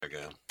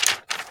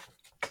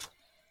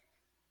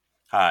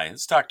Hi,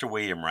 it's Dr.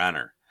 William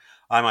Renner.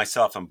 I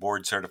myself am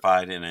board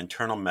certified in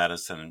internal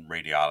medicine and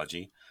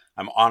radiology.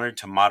 I'm honored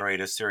to moderate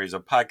a series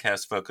of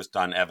podcasts focused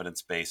on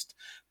evidence based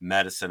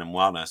medicine and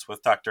wellness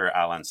with Dr.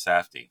 Alan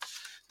Safdie.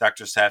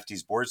 Dr.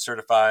 Safdie's board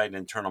certified in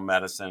internal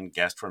medicine,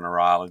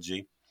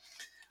 gastroenterology.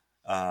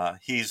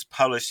 He's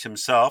published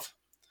himself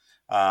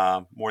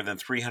more than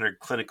 300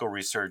 clinical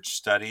research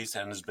studies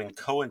and has been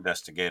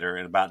co-investigator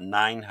in about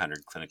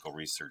 900 clinical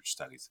research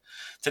studies.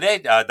 Today,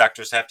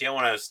 Dr. Safdie, I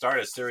want to start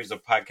a series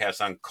of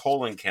podcasts on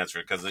colon cancer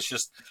because it's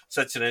just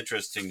such an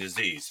interesting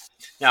disease.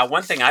 Now,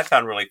 one thing I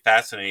found really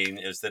fascinating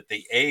is that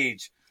the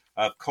age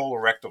of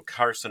colorectal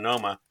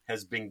carcinoma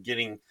has been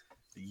getting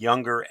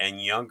younger and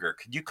younger.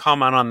 Could you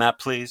comment on that,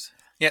 please?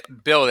 Yeah,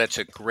 Bill, that's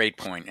a great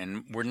point.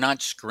 And we're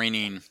not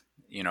screening,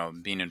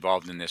 being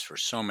involved in this for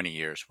so many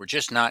years. We're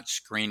just not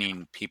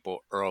screening people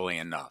early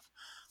enough.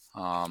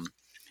 Um,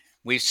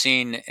 we've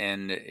seen,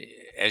 and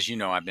as you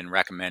know, I've been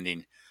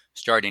recommending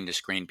starting to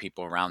screen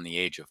people around the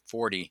age of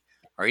 40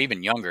 or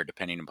even younger,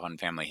 depending upon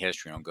family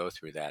history. I'll go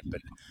through that.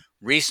 But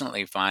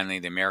recently, finally,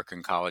 the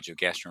American College of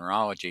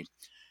Gastroenterology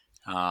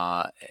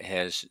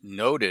has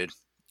noted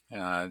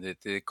that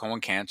the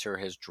colon cancer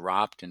has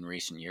dropped in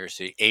recent years.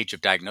 The age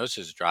of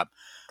diagnosis has dropped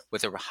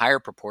with a higher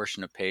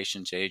proportion of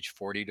patients aged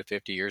 40 to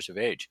 50 years of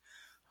age.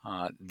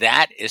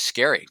 That is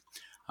scary.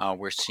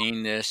 We're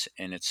seeing this,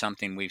 and it's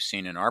something we've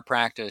seen in our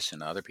practice,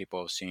 and other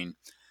people have seen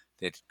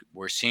that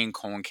we're seeing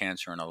colon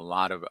cancer in a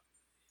lot of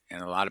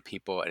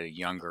people at a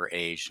younger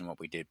age than what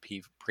we did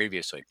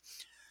previously.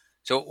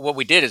 So what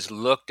we did is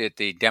looked at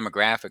the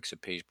demographics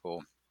of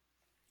people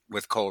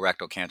with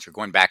colorectal cancer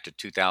going back to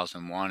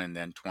 2001 and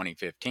then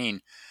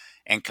 2015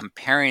 and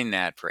comparing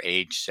that for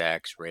age,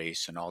 sex,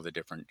 race, and all the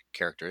different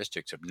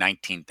characteristics of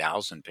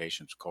 19,000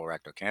 patients with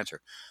colorectal cancer.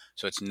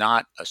 So it's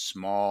not a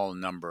small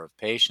number of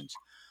patients.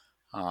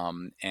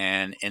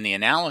 And in the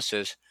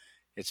analysis,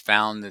 it's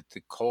found that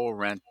the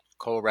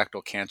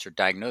colorectal cancer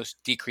diagnosed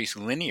decreased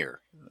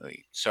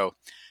linearly. So,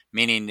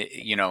 meaning,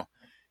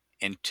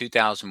 in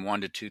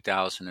 2001 to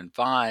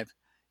 2005,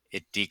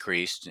 it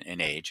decreased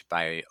in age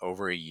by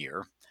over a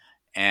year.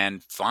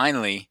 And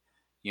finally,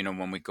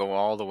 when we go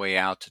all the way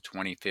out to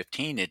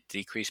 2015, it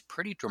decreased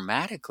pretty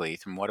dramatically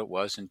from what it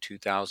was in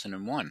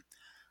 2001.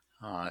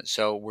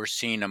 So we're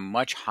seeing a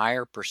much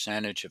higher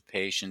percentage of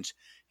patients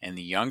in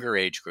the younger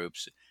age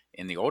groups.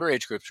 In the older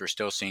age groups, we're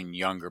still seeing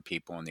younger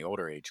people in the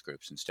older age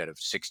groups. Instead of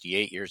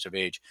 68 years of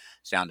age,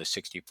 it's down to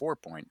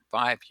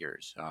 64.5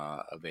 years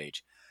of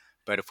age.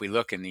 But if we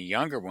look in the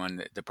younger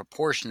one, the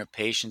proportion of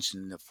patients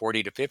in the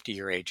 40 to 50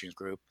 year age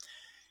group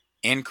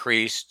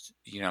increased,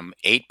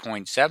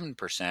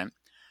 8.7%,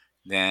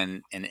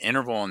 then an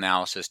interval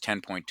analysis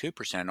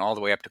 10.2%, all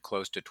the way up to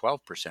close to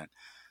 12%.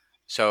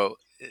 So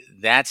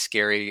that's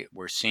scary.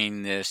 We're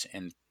seeing this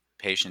in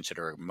patients that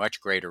are at much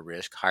greater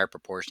risk, higher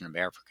proportion of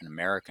African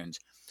Americans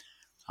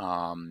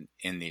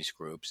in these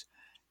groups.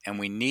 And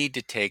we need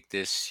to take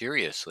this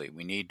seriously.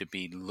 We need to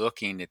be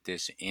looking at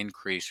this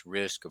increased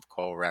risk of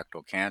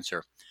colorectal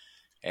cancer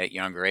at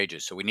younger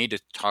ages. So we need to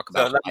talk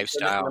So about let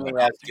lifestyle me and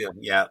ask healthy. you,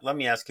 yeah, let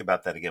me ask you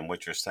about that again,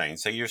 what you're saying.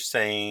 So you're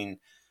saying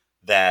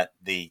that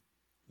the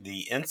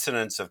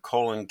incidence of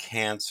colon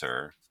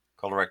cancer,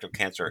 colorectal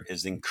cancer,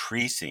 is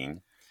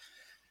increasing,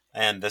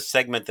 and the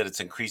segment that it's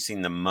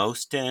increasing the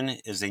most in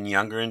is in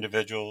younger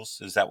individuals.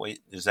 Is that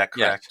Yes.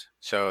 correct?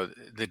 So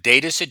the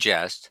data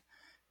suggests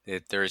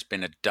that there's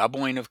been a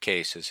doubling of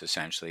cases,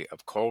 essentially,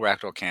 of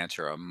colorectal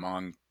cancer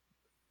among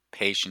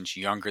patients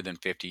younger than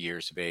 50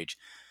 years of age,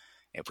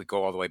 if we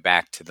go all the way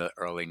back to the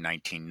early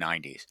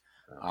 1990s,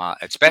 Do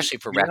especially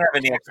for you rectal have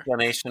any cancer.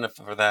 explanation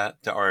for that,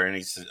 or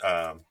any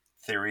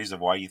theories of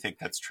why you think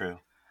that's true?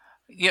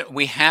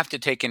 We have to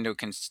take into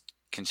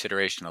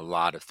consideration a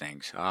lot of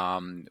things.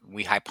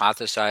 We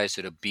hypothesize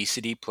that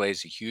obesity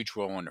plays a huge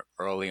role in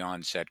early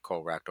onset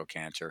colorectal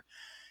cancer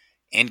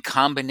in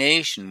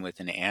combination with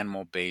an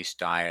animal based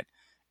diet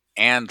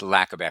and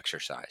lack of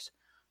exercise.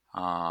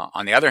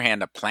 On the other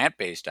hand, a plant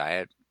based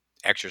diet,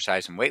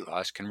 exercise, and weight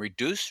loss can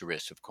reduce the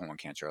risk of colon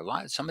cancer.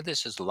 Some of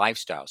this is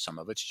lifestyle, some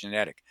of it's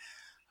genetic.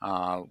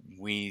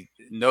 We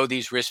know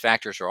these risk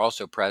factors are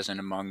also present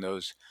among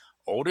those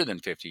older than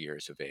 50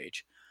 years of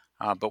age,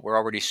 but we're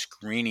already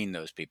screening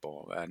those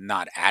people,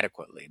 not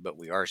adequately, but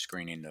we are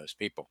screening those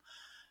people.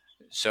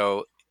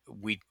 So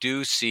we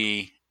do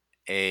see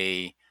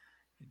a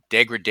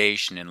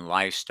degradation in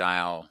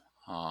lifestyle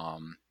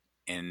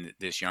in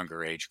this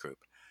younger age group.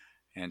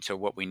 And so,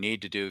 what we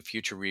need to do,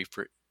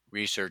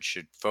 research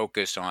should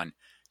focus on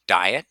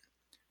diet,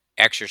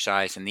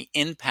 exercise, and the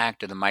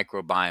impact of the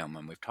microbiome.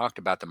 And we've talked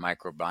about the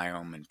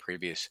microbiome in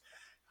previous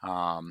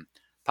um,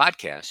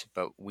 podcasts,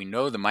 but we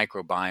know the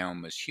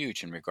microbiome is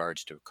huge in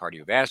regards to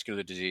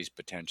cardiovascular disease,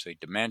 potentially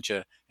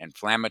dementia,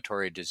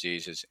 inflammatory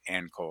diseases,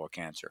 and colon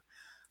cancer.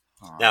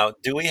 Um, Now,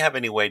 do we have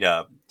any way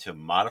to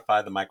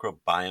modify the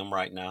microbiome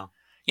right now?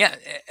 yeah,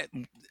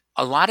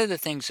 a lot of the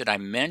things that I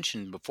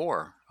mentioned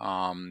before,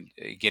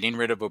 getting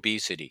rid of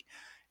obesity,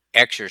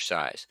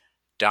 exercise,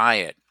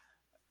 diet,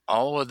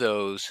 all of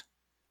those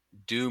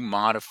do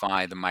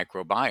modify the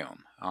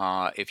microbiome.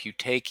 If you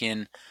take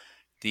in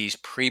these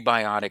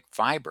prebiotic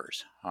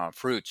fibers,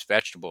 fruits,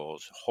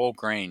 vegetables, whole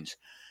grains,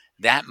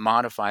 that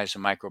modifies the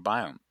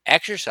microbiome.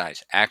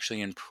 Exercise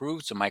actually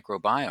improves the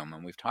microbiome,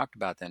 and we've talked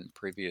about that in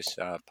previous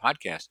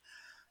podcasts.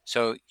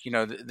 So,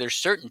 there's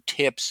certain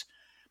tips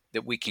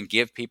that we can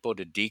give people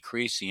to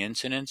decrease the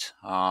incidence.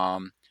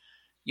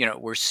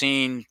 We're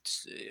seeing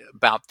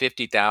about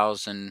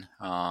 50,000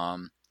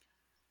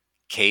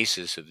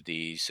 cases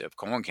of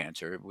colon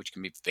cancer, which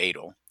can be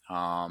fatal.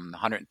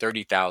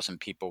 130,000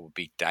 people will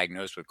be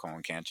diagnosed with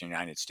colon cancer in the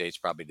United States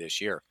probably this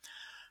year.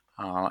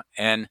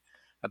 And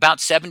about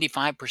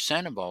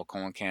 75% of all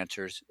colon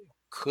cancers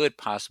could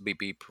possibly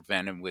be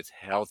prevented with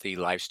healthy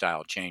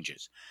lifestyle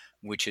changes,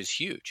 which is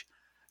huge.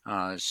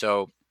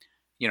 So,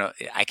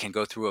 I can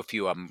go through a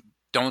few of them.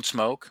 Don't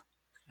smoke.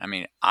 I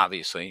mean,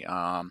 obviously,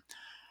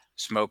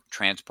 smoke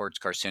transports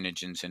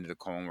carcinogens into the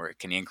colon where it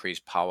can increase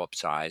polyp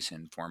size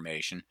and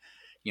formation.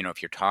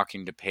 If you're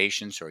talking to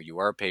patients or you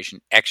are a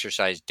patient,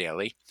 exercise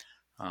daily.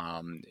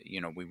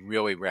 We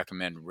really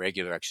recommend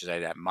regular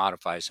exercise that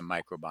modifies the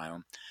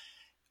microbiome.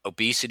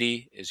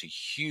 Obesity is a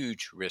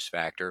huge risk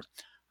factor.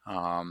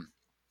 Um,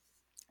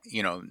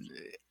 you know,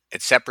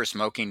 Except for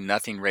smoking,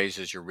 nothing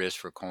raises your risk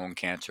for colon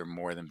cancer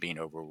more than being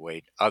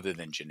overweight, other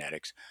than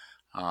genetics.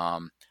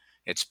 Um,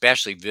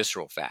 Especially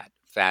visceral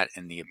fat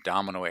in the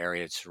abdominal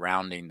area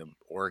surrounding the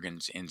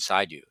organs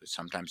inside you.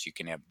 Sometimes you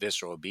can have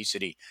visceral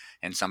obesity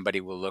and somebody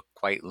will look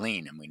quite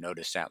lean. And we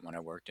noticed that when I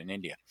worked in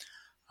India.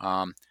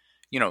 Um,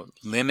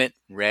 Limit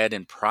red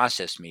and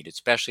processed meat,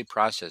 especially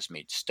processed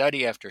meat.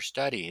 Study after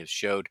study has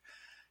showed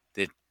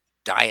that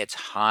diets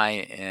high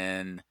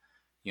in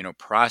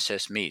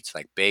processed meats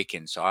like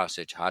bacon,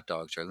 sausage, hot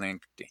dogs are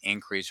linked to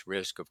increased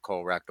risk of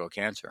colorectal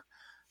cancer.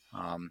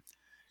 Um,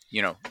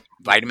 you know,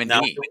 Vitamin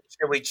Now, D.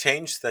 should we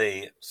change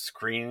the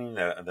screening,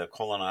 the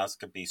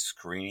colonoscopy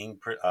screening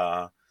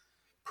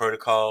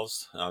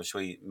protocols? Should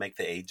we make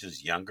the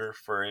ages younger uh,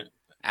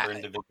 for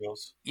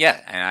individuals?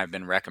 yeah, and I've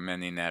been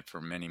recommending that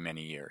for many,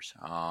 many years.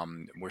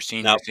 We're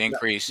seeing Now, this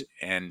increase,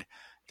 and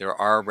there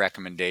are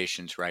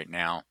recommendations right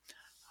now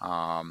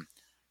um,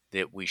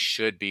 that we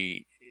should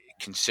be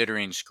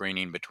considering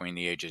screening between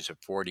the ages of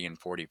 40 and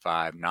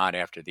 45, not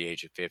after the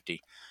age of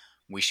 50.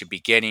 We should be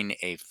getting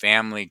a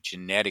family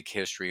genetic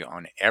history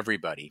on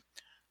everybody,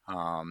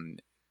 um,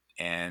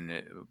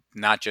 and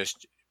not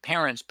just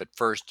parents, but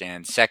first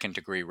and second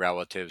degree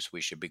relatives.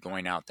 We should be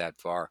going out that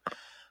far.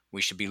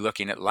 We should be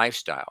looking at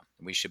lifestyle.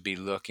 We should be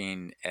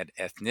looking at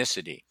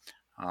ethnicity.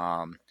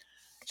 Um,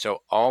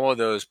 so all of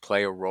those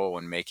play a role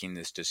in making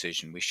this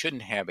decision. We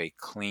shouldn't have a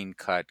clean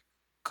cut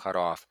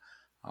off.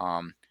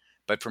 Um,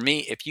 but for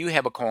me, if you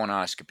have a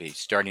colonoscopy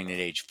starting at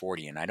age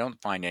 40 and I don't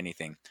find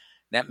anything,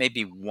 that may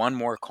be one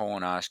more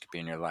colonoscopy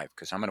in your life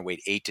because I'm going to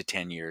wait 8 to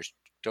 10 years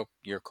till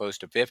you're close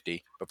to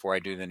 50 before I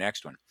do the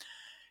next one.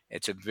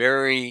 It's a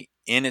very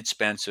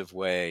inexpensive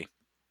way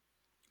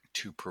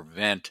to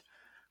prevent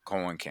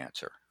colon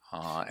cancer.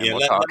 And yeah,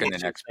 we'll let talk me in the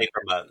just next. say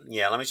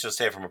let me just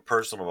say from a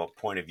personal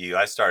point of view,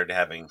 I started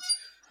having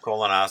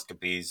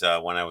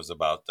colonoscopies when I was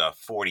about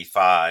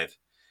 45,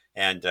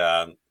 and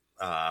uh,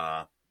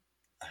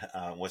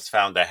 was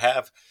found to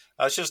have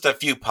just a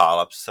few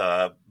polyps,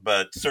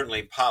 but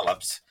certainly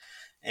polyps.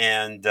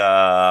 And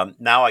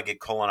now I get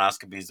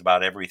colonoscopies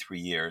about every 3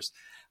 years.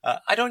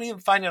 I don't even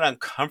find it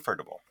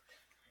uncomfortable.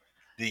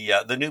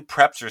 The new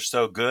preps are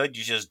so good.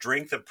 You just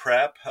drink the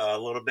prep a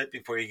little bit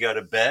before you go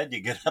to bed.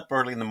 You get up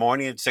early in the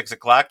morning at 6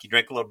 o'clock. You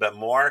drink a little bit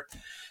more.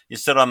 You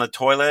sit on the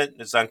toilet.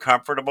 It's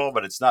uncomfortable,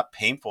 but it's not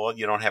painful.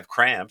 You don't have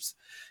cramps.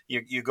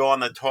 You go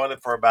on the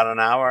toilet for about an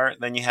hour.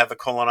 Then you have the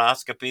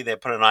colonoscopy. They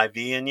put an IV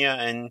in you,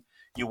 and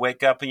you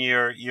wake up and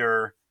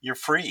you're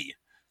free.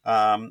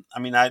 To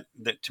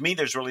me,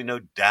 there's really no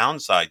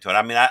downside to it.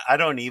 I mean, I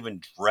don't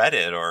even dread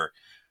it or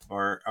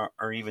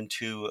even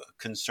too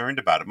concerned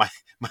about it.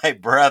 My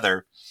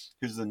brother,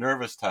 who's the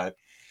nervous type,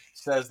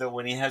 says that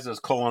when he has his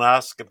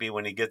colonoscopy,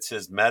 when he gets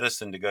his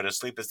medicine to go to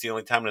sleep, it's the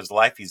only time in his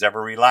life he's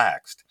ever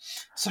relaxed.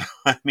 So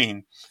I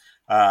mean,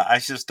 I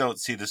just don't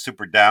see the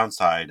super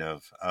downside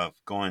of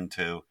going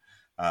to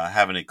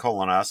having a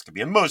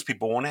colonoscopy. And most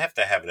people won't have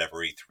to have it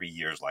every 3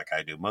 years like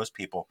I do. Most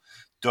people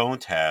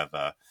don't have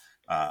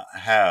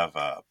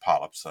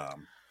polyps.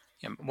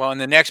 Yeah, well, in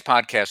the next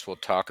podcast, we'll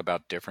talk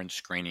about different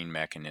screening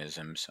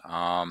mechanisms.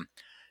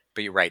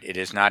 But you're right; it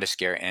is not as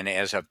scary. And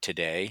as of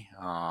today,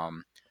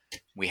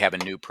 we have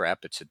a new prep.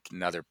 It's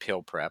another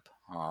pill prep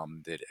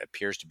that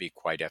appears to be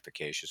quite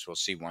efficacious. We'll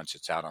see once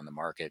it's out on the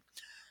market.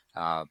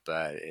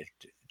 But it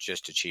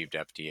just achieved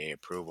FDA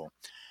approval.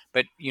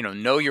 But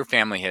know your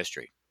family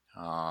history.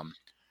 Um,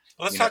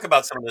 Well, let's you know, talk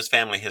about some of those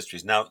family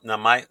histories. Now,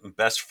 my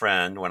best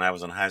friend when I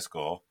was in high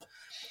school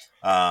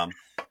um,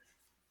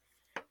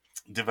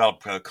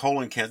 developed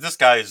colon cancer. This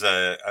guy is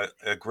a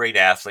great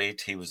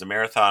athlete. He was a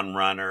marathon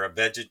runner, a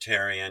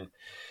vegetarian,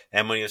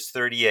 and when he was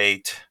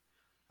 38,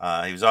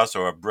 he was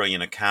also a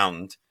brilliant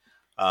accountant.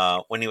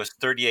 When he was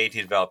 38,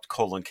 he developed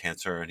colon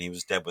cancer, and he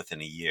was dead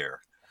within a year.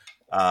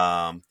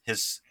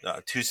 His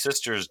two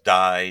sisters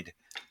died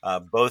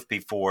both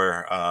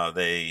before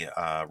they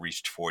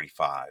reached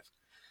 45.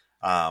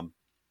 Um,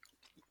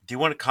 do you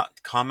want to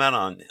comment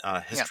on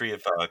Yeah. history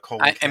of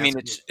colon I mean,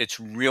 cancer? it's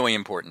really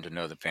important to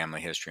know the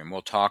family history, and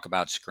we'll talk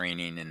about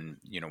screening and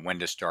when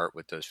to start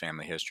with those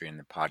family history in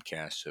the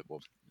podcast that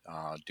we'll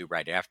do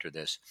right after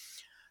this.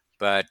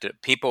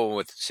 But people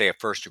with, say, a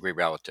first degree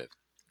relative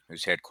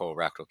who's had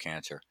colorectal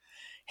cancer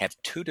have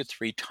 2 to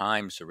 3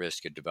 times the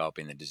risk of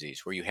developing the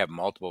disease. Where you have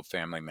multiple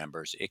family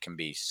members, it can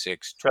be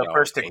 6, So 12,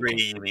 first degree,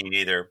 18 you mean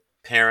either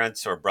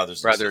parents or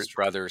brothers and sisters?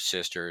 brothers,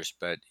 sisters.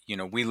 But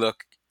we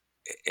look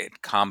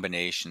at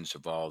combinations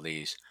of all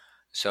these.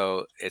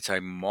 So it's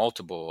a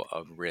multiple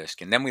of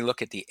risk. And then we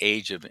look at the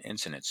age of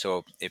incidence.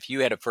 So if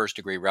you had a first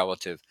degree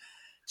relative,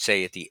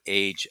 say at the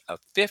age of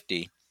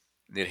 50,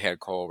 that had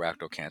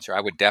colorectal cancer,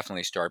 I would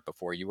definitely start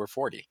before you were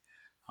 40.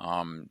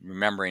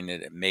 Remembering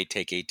that it may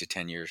take 8 to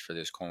 10 years for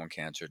this colon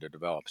cancer to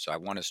develop. So I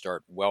want to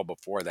start well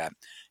before that,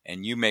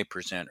 and you may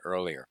present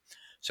earlier.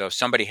 So if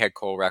somebody had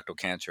colorectal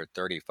cancer at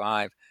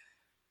 35,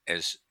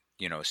 as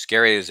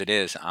scary as it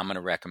is, I'm going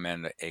to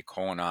recommend a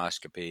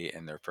colonoscopy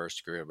in their first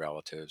degree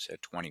relatives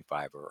at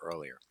 25 or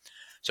earlier.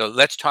 So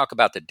let's talk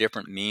about the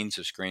different means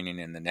of screening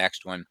in the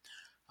next one.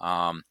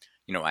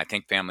 I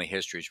think family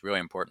history is really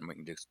important. We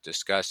can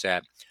discuss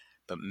that,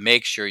 but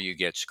make sure you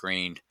get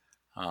screened.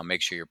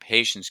 Make sure your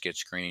patients get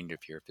screened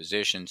if you're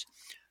physicians.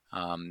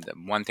 The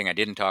one thing I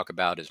didn't talk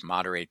about is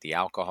moderate the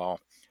alcohol,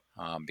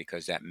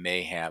 because that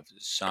may have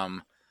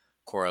some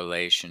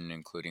correlation,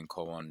 including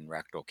colon and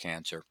rectal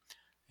cancer.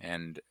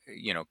 And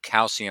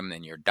calcium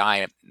in your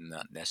diet,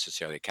 not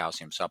necessarily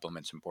calcium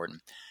supplements,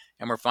 important.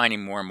 And we're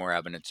finding more and more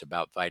evidence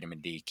about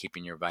vitamin D,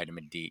 keeping your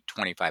vitamin D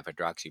 25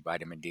 hydroxy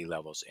vitamin D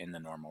levels in the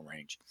normal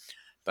range.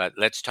 But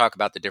let's talk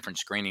about the different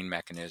screening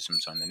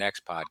mechanisms on the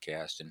next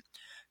podcast. And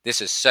this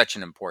is such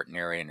an important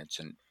area, and it's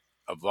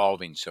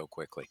evolving so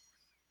quickly.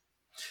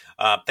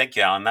 Thank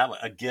you, Alan. That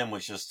again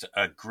was just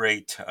a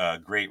great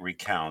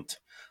recount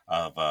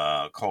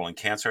of colon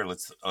cancer.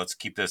 Let's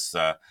keep this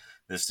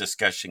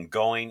discussion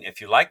going. If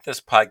you like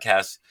this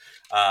podcast,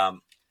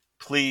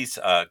 please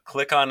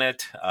click on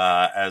it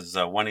as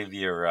one of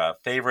your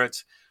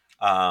favorites.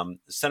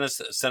 Send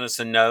us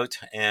a note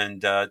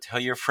and tell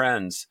your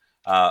friends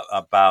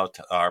about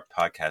our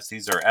podcast.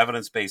 These are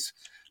evidence-based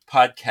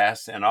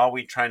podcasts, and all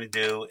we're trying to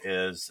do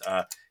is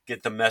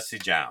get the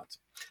message out.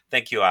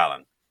 Thank you,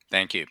 Alan.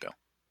 Thank you, Bill.